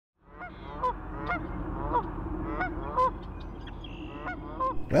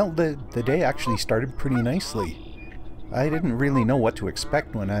Well, the day actually started pretty nicely. I didn't really know what to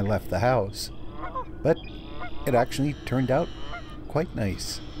expect when I left the house, but it actually turned out quite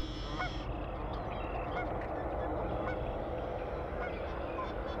nice.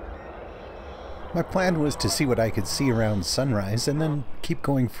 My plan was to see what I could see around sunrise and then keep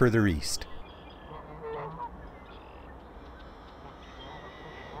going further east.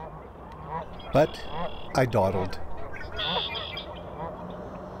 But I dawdled.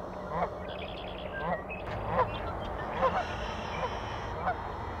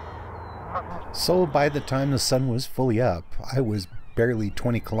 So by the time the sun was fully up, I was barely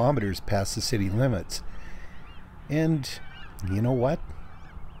 20 kilometers past the city limits. And you know what?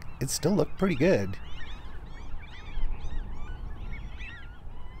 It still looked pretty good.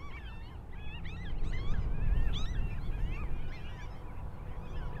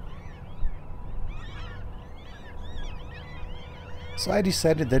 So I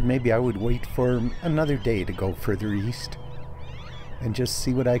decided that maybe I would wait for another day to go further east and just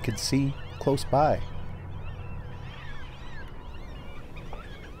see what I could see close by.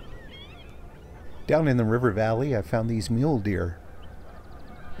 Down in the river valley, I found these mule deer.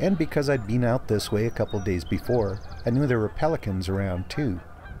 And because I'd been out this way a couple days before, I knew there were pelicans around too.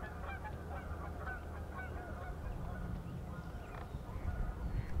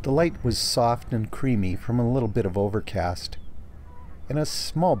 The light was soft and creamy from a little bit of overcast, and a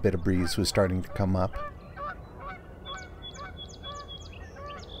small bit of breeze was starting to come up.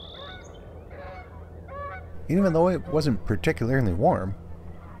 Even though it wasn't particularly warm,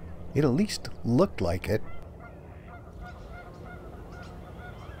 it at least looked like it.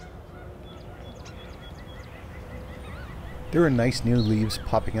 There were nice new leaves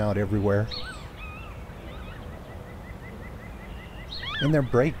popping out everywhere, and their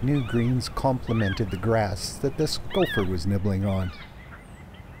bright new greens complemented the grass that this gopher was nibbling on.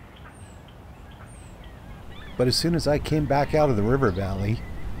 But as soon as I came back out of the river valley,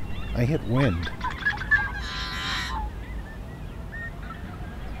 I hit wind.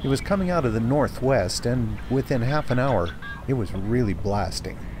 It was coming out of the northwest, and within half an hour, it was really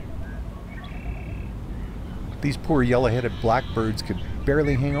blasting. These poor yellow-headed blackbirds could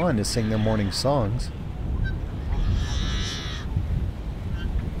barely hang on to sing their morning songs.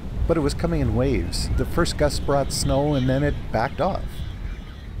 But it was coming in waves. The first gust brought snow, and then it backed off.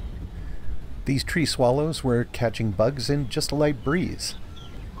 These tree swallows were catching bugs in just a light breeze.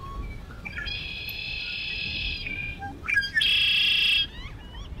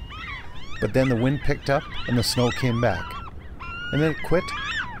 But then the wind picked up and the snow came back. And then it quit,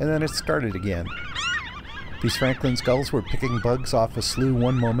 and then it started again. These Franklin's gulls were picking bugs off a slough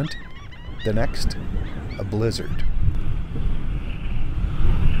one moment, the next, a blizzard.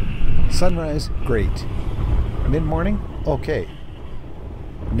 Sunrise, great. Mid-morning, okay.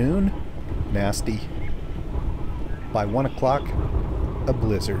 Noon, nasty. By 1 o'clock, a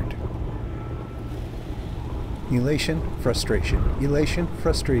blizzard. Elation, frustration. Elation,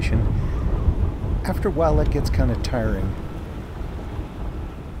 frustration. After a while, it gets kind of tiring.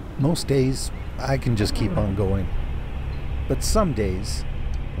 Most days, I can just keep on going. But some days,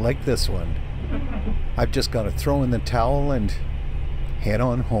 like this one, I've just got to throw in the towel and head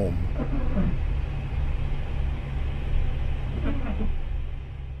on home.